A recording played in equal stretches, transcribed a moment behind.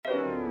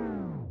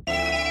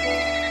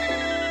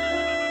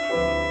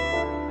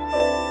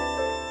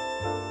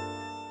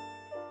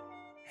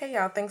Hey,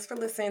 y'all. Thanks for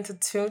listening to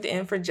Tuned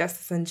In for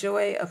Justice and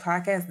Joy, a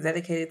podcast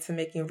dedicated to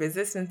making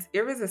resistance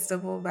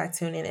irresistible by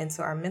tuning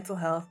into our mental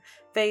health,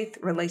 faith,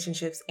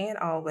 relationships, and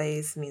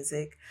always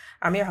music.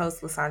 I'm your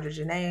host, Lysandra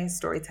Janae,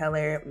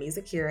 storyteller,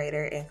 music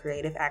curator, and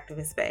creative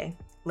activist Bay.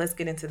 Let's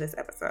get into this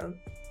episode.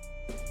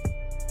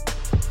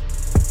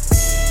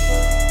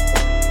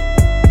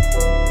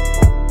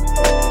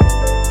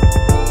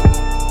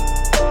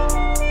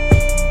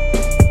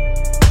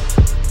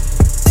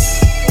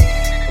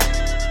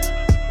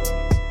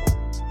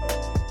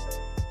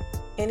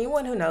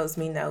 Anyone who knows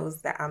me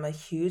knows that I'm a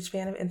huge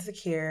fan of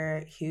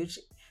Insecure, huge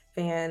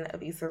fan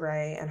of Issa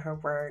Rae and her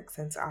work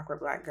since Awkward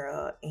Black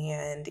Girl.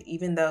 And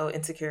even though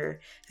Insecure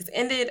has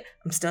ended,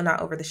 I'm still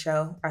not over the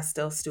show. I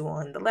still stew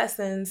on the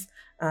lessons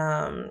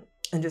and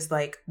just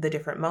like the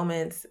different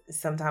moments.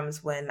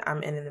 Sometimes when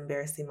I'm in an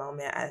embarrassing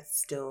moment, I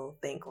still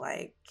think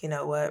like, you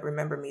know what,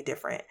 remember me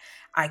different.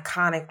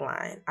 Iconic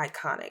line,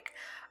 iconic.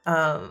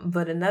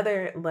 But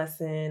another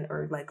lesson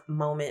or like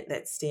moment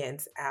that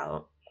stands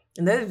out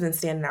and that has been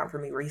standing out for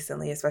me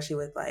recently, especially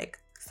with like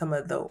some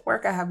of the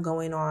work I have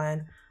going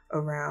on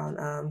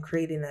around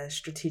creating a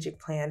strategic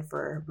plan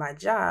for my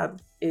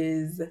job,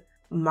 is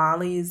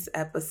Molly's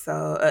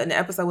episode, an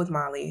episode with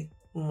Molly.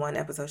 One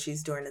episode,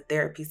 she's doing a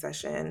therapy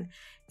session,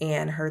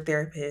 and her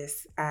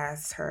therapist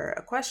asked her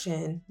a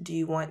question: do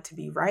you want to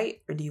be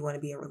right, or do you want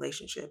to be in a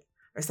relationship?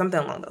 Or something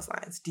along those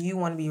lines. Do you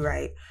want to be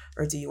right,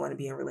 or do you want to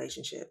be in a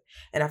relationship?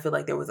 And I feel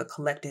like there was a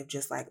collective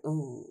just like,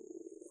 ooh,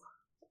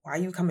 why are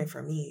you coming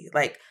for me?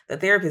 Like, the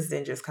therapist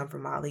didn't just come for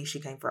Molly, she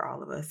came for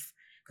all of us.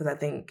 Because I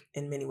think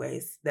in many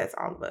ways that's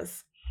all of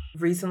us.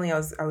 Recently I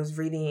was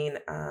reading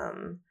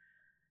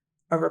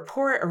a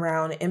report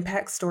around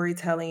impact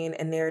storytelling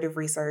and narrative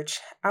research.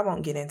 I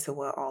won't get into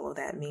what all of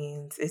that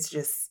means. It's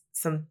just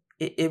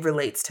it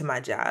relates to my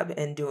job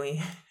and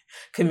doing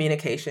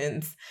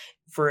communications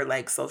for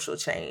like social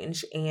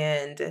change.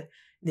 And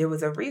there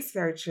was a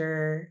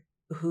researcher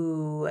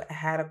who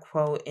had a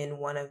quote in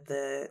one of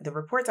the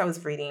reports I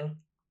was reading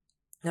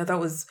I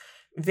thought was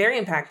very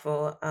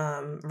impactful,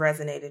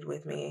 resonated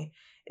with me.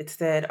 It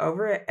said,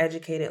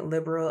 overeducated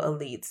liberal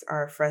elites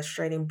are a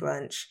frustrating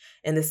bunch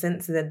in the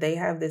sense that they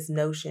have this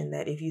notion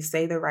that if you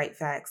say the right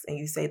facts and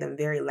you say them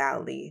very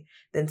loudly,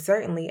 then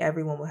certainly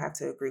everyone will have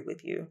to agree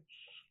with you.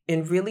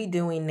 In really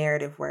doing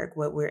narrative work,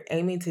 what we're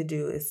aiming to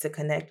do is to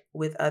connect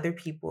with other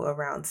people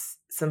around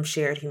some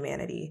shared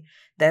humanity.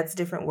 That's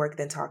different work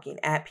than talking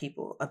at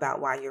people about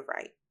why you're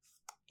right.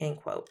 End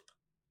quote.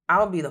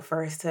 I'll be the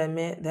first to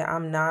admit that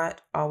I'm not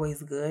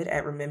always good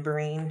at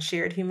remembering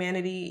shared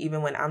humanity,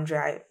 even when I'm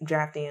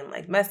drafting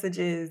like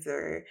messages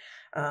or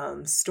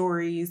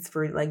stories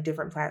for like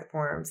different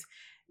platforms.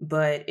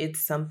 But it's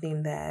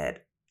something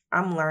that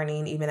I'm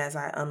learning even as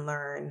I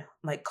unlearn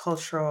like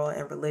cultural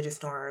and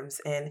religious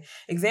norms and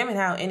examine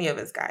how any of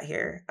us got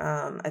here.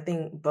 I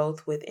think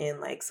both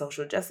within like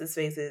social justice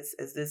spaces,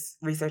 as this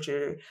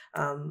researcher,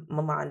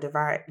 Milan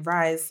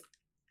Devise,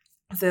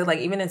 so like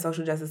even in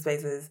social justice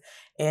spaces,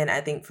 and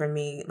I think for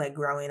me, like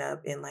growing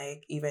up in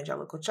like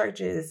evangelical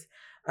churches,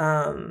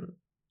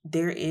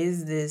 there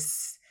is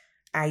this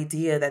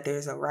idea that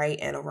there's a right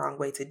and a wrong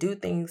way to do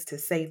things, to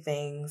say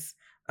things,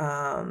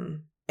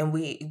 and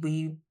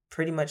we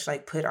pretty much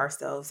like put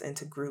ourselves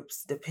into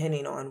groups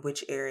depending on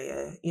which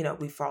area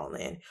we fall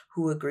in,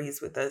 who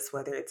agrees with us,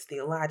 whether it's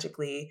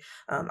theologically,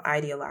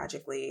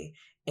 ideologically,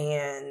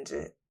 and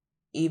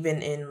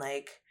even in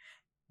like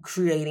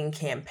creating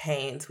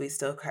campaigns, we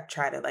still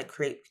try to like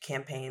create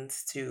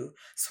campaigns to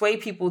sway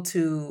people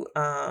to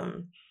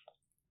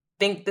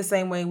think the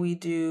same way we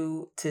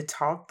do, to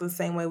talk the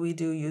same way we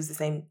do, use the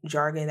same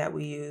jargon that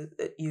we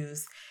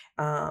use,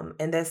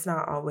 and that's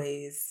not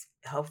always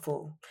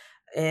helpful.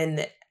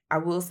 And I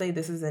will say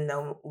this is in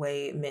no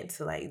way meant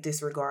to like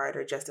disregard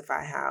or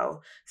justify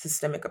how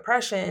systemic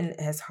oppression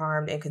has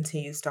harmed and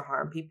continues to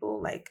harm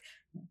people. Like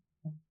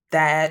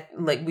that,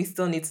 like, we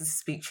still need to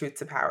speak truth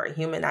to power.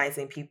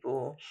 Humanizing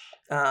people,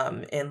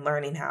 and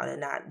learning how to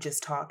not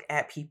just talk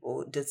at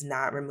people does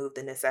not remove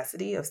the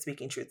necessity of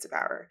speaking truth to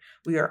power.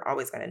 We are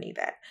always going to need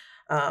that.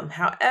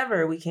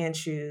 However, we can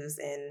choose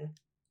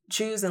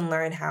and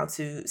learn how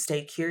to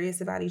stay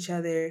curious about each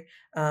other,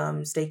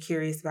 stay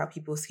curious about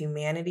people's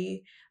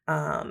humanity,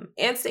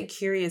 and stay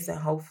curious and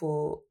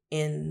hopeful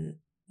in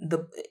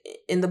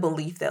the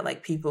belief that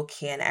like people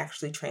can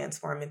actually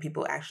transform and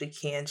people actually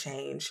can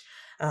change,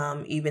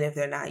 even if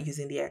they're not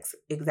using the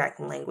exact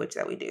language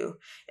that we do.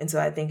 And so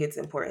I think it's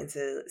important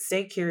to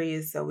stay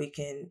curious so we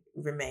can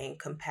remain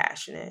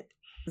compassionate.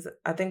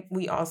 I think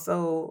we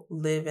also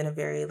live in a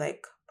very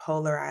like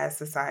polarized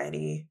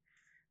society.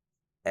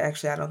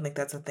 Actually, I don't think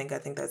that's a thing. I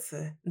think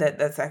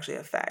that's actually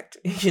a fact.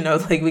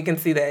 Like we can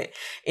see that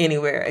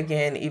anywhere.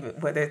 Again, even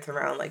whether it's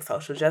around like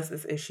social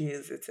justice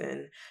issues, it's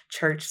in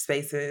church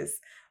spaces.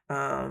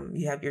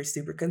 You have your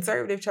super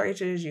conservative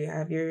churches, you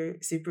have your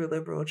super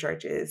liberal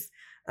churches,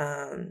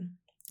 and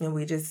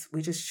we just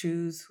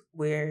choose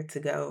where to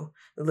go.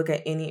 We look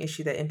at any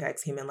issue that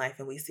impacts human life,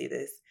 and we see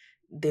this.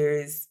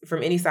 There's,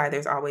 from any side,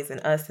 there's always an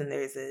us and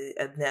there's a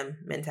them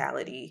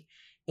mentality,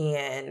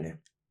 and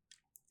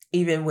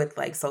even with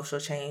like social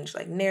change,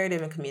 like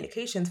narrative and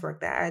communications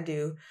work that I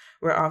do,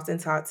 we're often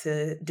taught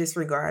to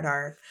disregard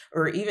our,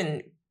 or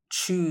even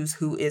choose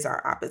who is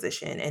our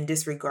opposition and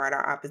disregard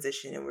our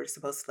opposition. And we're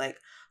supposed to like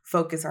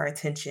focus our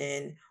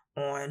attention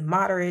on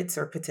moderates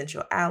or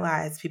potential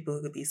allies, people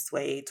who could be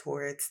swayed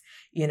towards,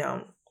 you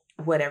know,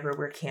 whatever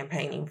we're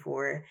campaigning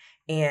for.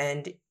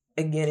 And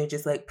again, it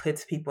just like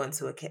puts people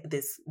into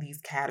these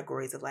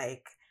categories of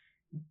like,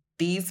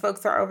 these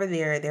folks are over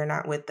there, they're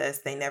not with us,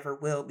 they never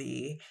will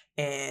be,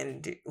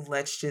 and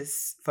let's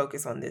just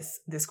focus on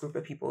this group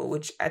of people,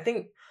 which I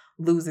think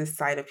loses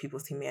sight of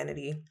people's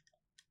humanity.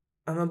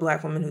 I'm a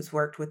Black woman who's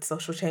worked with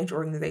social change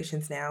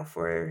organizations now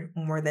for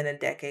more than a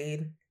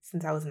decade,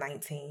 since I was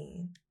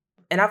 19.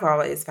 And I've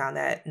always found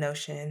that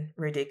notion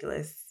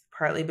ridiculous,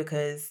 partly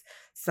because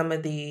some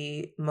of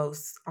the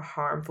most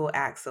harmful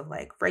acts of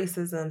like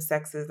racism,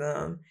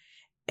 sexism,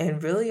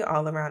 and really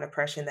all around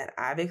oppression that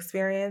I've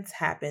experienced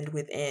happened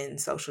within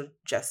social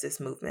justice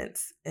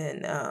movements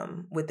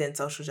and within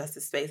social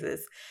justice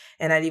spaces.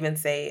 And I'd even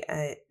say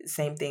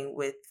same thing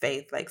with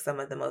faith. Like some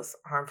of the most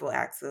harmful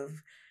acts of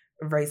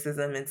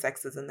racism and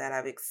sexism that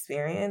I've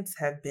experienced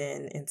have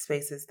been in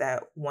spaces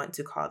that want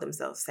to call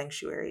themselves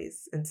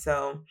sanctuaries. And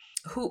so,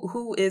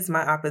 who is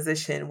my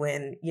opposition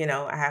when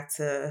I have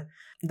to?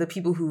 The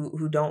people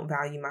who don't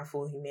value my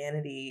full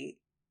humanity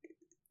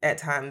at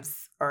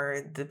times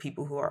are the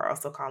people who are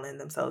also calling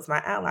themselves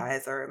my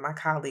allies or my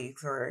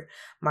colleagues or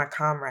my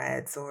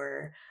comrades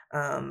or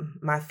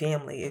my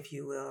family, if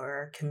you will,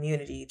 or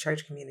community,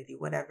 church community,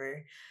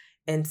 whatever.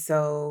 And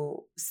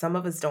so some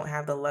of us don't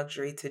have the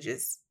luxury to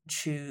just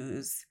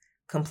choose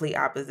complete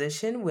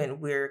opposition when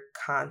we're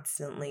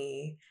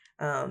constantly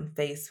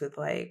faced with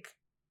like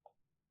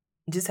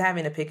just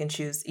having to pick and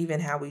choose even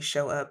how we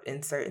show up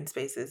in certain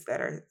spaces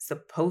that are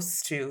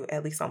supposed to,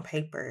 at least on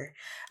paper,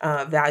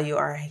 value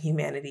our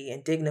humanity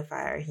and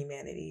dignify our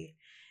humanity.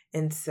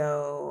 And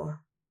so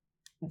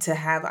to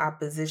have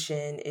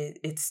opposition,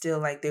 it's still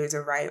like there's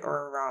a right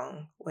or a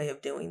wrong way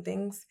of doing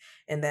things.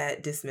 And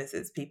that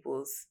dismisses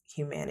people's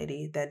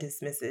humanity, that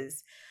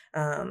dismisses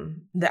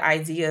the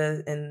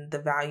idea and the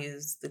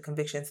values, the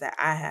convictions that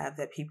I have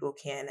that people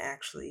can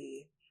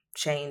actually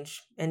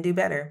change and do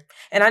better.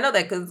 And I know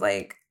that because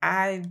like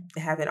I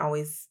haven't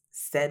always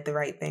said the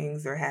right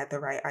things or had the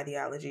right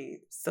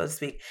ideology, so to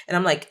speak. And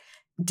I'm like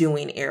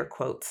doing air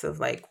quotes of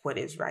like what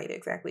is right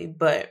exactly.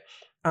 But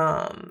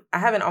I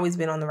haven't always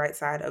been on the right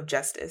side of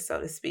justice,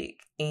 so to speak.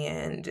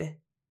 And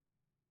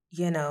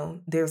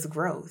there's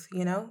growth,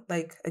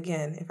 like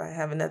again, if I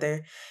have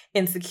another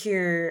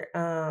insecure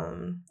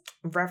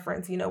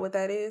reference, you know what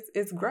that is?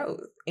 It's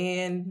growth.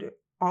 And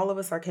all of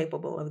us are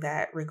capable of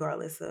that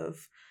regardless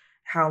of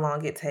how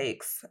long it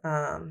takes.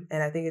 And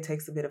I think it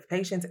takes a bit of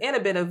patience and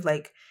a bit of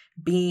like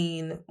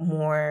being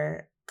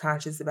more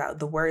conscious about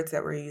the words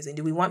that we're using.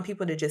 Do we want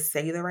people to just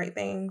say the right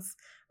things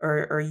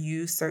or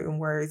use certain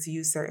words,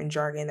 use certain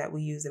jargon that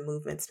we use in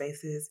movement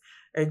spaces?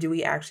 Or do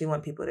we actually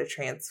want people to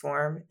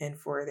transform and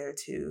for there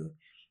to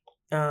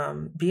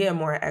be a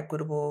more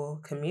equitable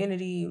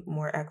community,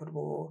 more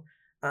equitable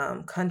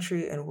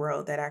country and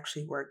world that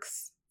actually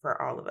works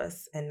for all of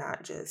us and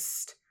not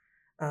just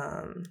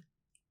um,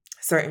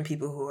 certain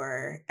people who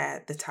are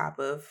at the top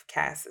of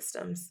caste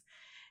systems?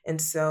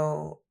 And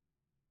so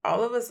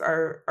all of us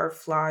are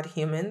flawed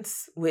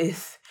humans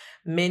with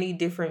many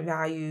different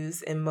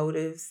values and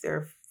motives.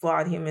 They're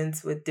flawed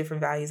humans with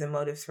different values and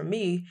motives for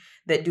me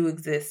that do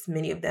exist,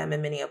 many of them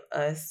and many of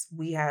us.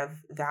 We have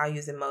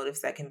values and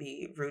motives that can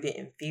be rooted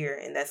in fear.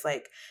 And that's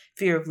like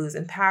fear of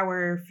losing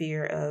power,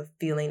 fear of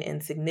feeling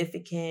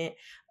insignificant.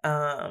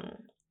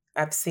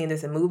 I've seen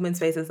this in movement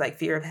spaces, like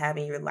fear of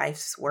having your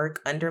life's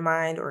work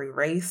undermined or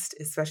erased,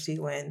 especially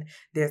when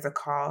there's a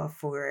call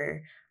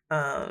for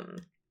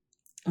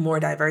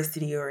more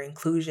diversity or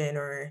inclusion,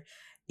 or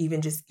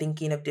even just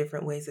thinking of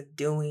different ways of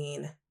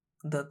doing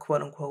the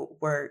quote unquote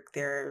work.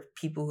 There are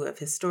people who have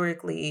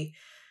historically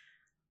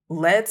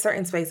led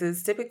certain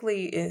spaces,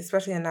 typically,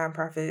 especially in the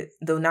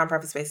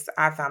nonprofit spaces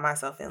I found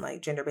myself in,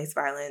 like gender based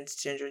violence,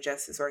 gender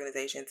justice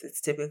organizations. It's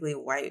typically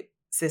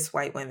cis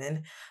white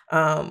women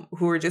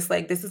who are just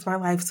like, this is my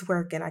life's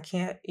work and I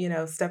can't,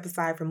 step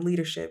aside from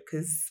leadership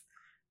because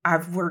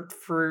I've worked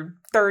for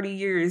 30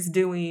 years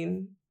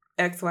doing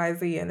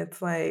XYZ. And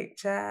it's like,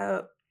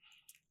 child,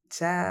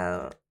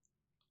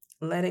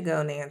 let it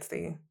go,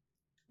 Nancy.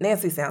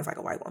 Nancy sounds like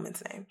a white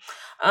woman's name.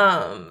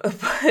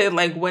 But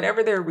like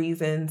whatever their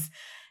reasons,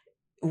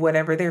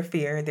 whatever their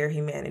fear, their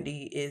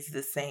humanity is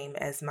the same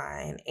as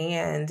mine.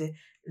 And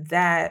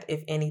that,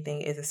 if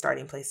anything, is a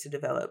starting place to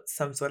develop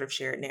some sort of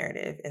shared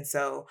narrative. And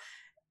so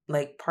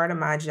like part of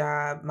my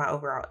job, my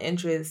overall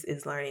interest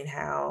is learning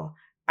how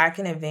I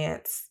can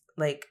advance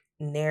like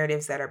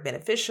narratives that are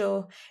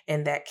beneficial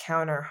and that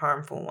counter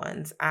harmful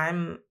ones.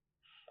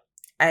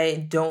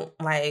 I don't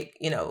like,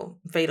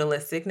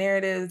 fatalistic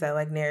narratives. I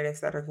like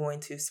narratives that are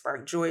going to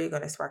spark joy,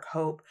 going to spark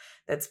hope,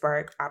 that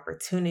spark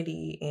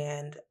opportunity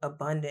and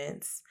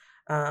abundance.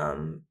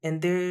 And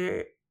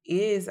there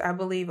is, I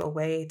believe, a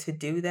way to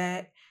do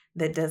that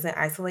that doesn't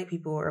isolate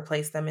people or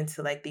place them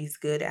into like these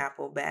good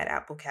apple, bad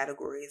apple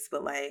categories,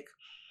 but like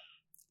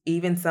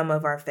even some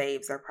of our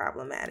faves are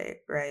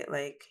problematic, right?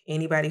 Like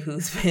anybody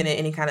who's been in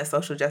any kind of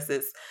social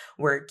justice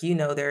work,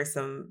 there are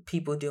some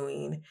people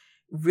doing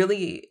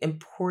really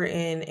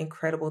important,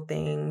 incredible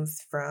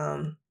things,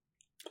 from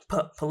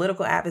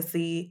political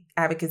advocacy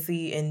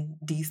in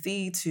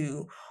DC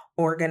to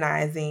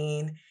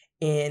organizing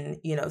in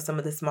some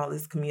of the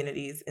smallest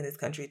communities in this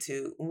country,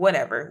 to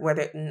whatever,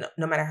 whether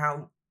no matter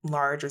how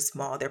large or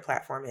small their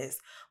platform is.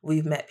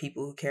 We've met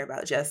people who care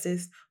about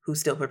justice who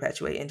still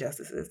perpetuate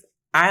injustices.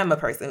 I am a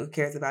person who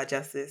cares about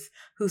justice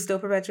who still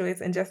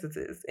perpetuates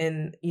injustices,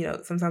 and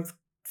sometimes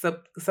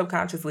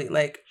subconsciously,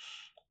 like,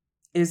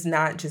 it's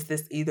not just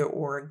this either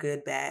or,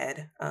 good,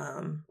 bad,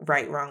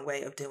 right, wrong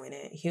way of doing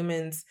it.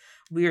 Humans,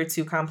 we are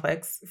too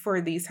complex for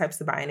these types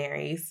of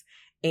binaries.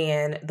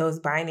 And those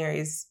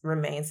binaries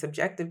remain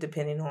subjective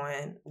depending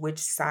on which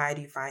side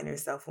you find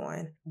yourself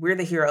on. We're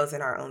the heroes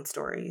in our own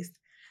stories,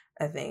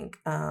 I think.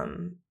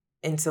 And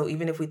so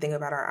even if we think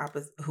about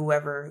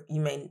whoever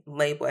you may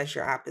label as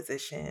your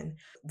opposition,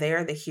 they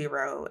are the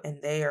hero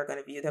and they are going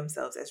to view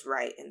themselves as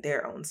right in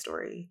their own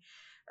story.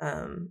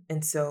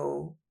 And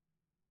so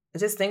I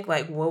just think,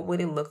 like, what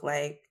would it look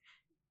like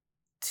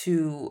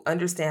to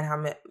understand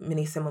how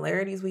many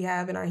similarities we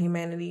have in our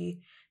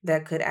humanity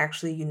that could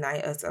actually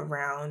unite us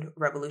around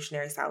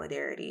revolutionary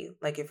solidarity?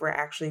 Like, if we're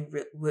actually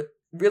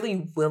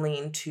really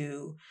willing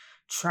to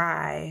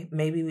try,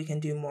 maybe we can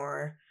do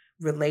more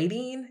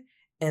relating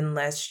and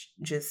less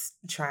just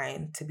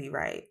trying to be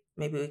right.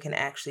 Maybe we can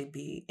actually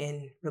be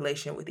in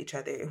relation with each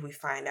other if we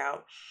find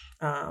out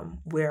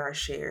where our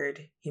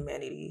shared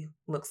humanity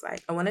looks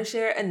like. I want to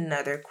share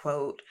another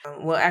quote.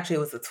 Well, actually, it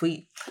was a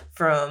tweet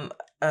from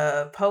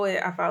a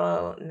poet I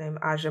follow named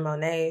Aja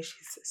Monet.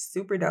 She's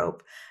super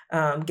dope.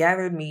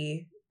 Gathered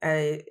Me.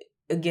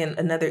 Again,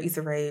 another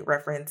Issa Rae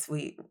reference.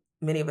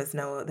 Many of us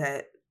know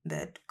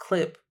that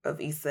clip of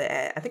Issa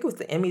at, I think it was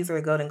the Emmys or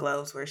the Golden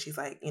Globes, where she's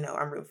like,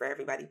 I'm rooting for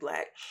everybody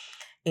Black.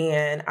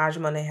 And Aja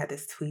Monet had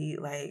this tweet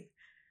like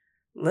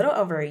little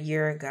over a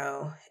year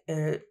ago.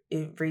 It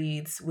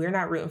reads, "We're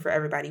not rooting for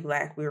everybody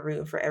Black. We're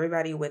rooting for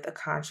everybody with a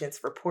conscience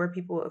for poor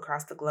people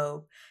across the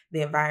globe,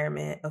 the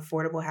environment,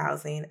 affordable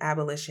housing,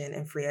 abolition,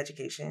 and free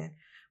education.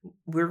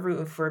 We're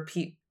rooting for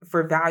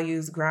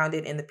values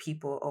grounded in the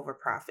people over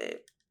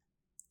profit."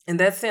 And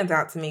that stands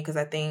out to me because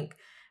I think,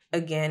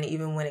 again,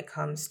 even when it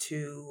comes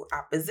to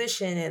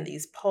opposition and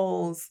these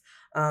polls,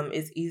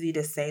 it's easy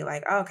to say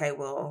like, oh, okay,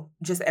 well,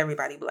 just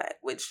everybody Black,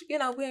 which, we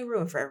ain't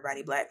rooting for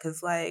everybody Black,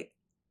 because like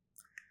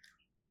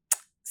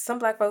some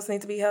Black folks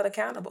need to be held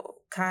accountable.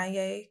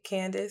 Kanye,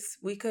 Candace,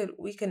 we could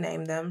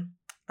name them.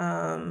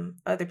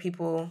 Other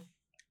people,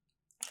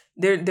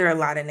 there are a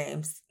lot of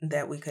names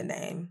that we could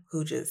name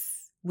who just,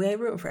 we ain't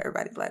rooting for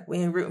everybody Black. We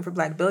ain't rooting for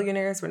Black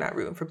billionaires. We're not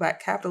rooting for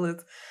Black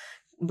capitalists.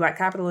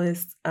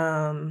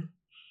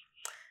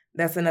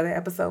 That's another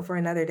episode for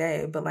another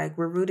day. But like,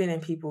 we're rooting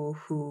in people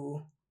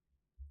who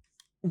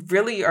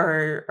really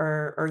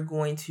are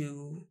going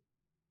to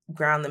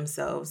ground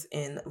themselves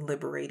in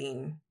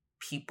liberating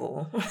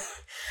people.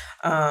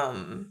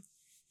 And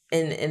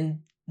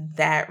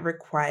that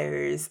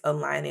requires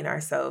aligning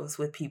ourselves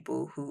with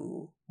people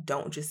who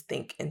don't just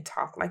think and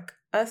talk like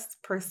us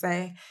per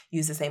se,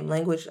 use the same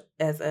language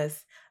as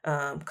us,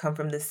 come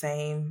from the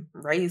same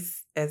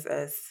race as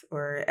us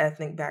or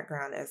ethnic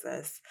background as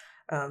us.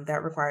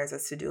 That requires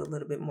us to do a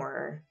little bit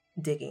more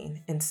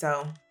digging. And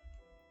so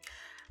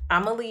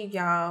I'm going to leave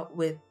y'all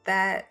with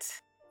that.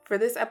 For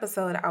this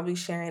episode, I'll be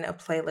sharing a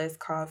playlist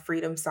called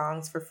Freedom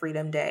Songs for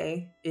Freedom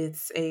Day.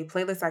 It's a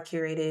playlist I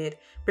curated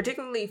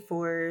particularly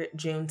for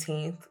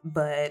Juneteenth,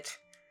 but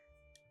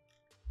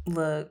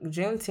look,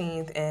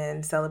 Juneteenth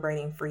and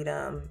celebrating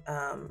freedom,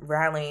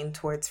 rallying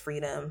towards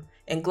freedom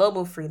and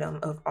global freedom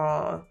of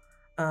all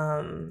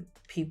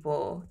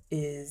people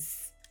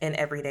is an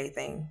everyday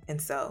thing.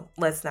 And so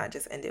let's not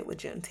just end it with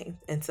Juneteenth.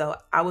 And so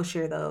I will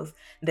share the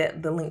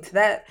link to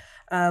that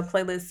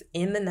playlist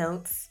in the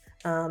notes.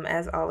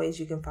 As always,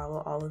 you can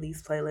follow all of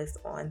these playlists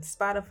on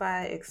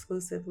Spotify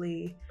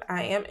exclusively.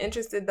 I am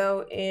interested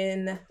though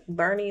in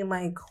learning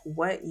like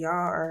what do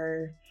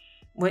y'all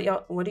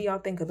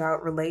think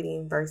about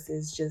relating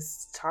versus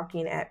just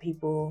talking at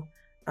people,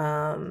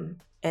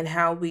 and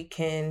how we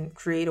can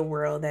create a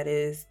world that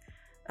is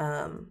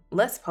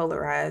less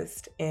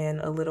polarized and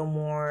a little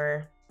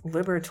more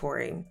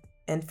liberatory,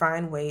 and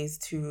find ways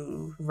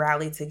to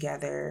rally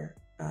together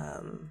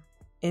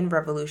in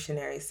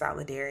revolutionary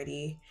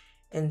solidarity.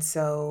 And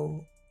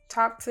so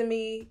talk to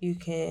me. You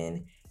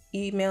can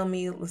email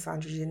me,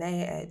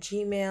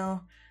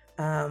 LasandraJanae@gmail.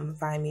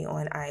 Find me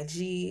on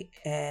IG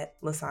at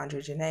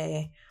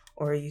LasandraJanae,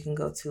 or you can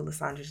go to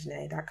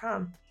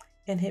LasandraJanae.com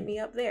and hit me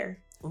up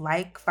there.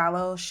 Like,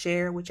 follow,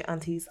 share with your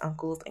aunties,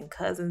 uncles, and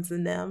cousins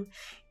and them.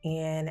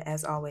 And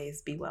as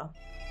always, be well.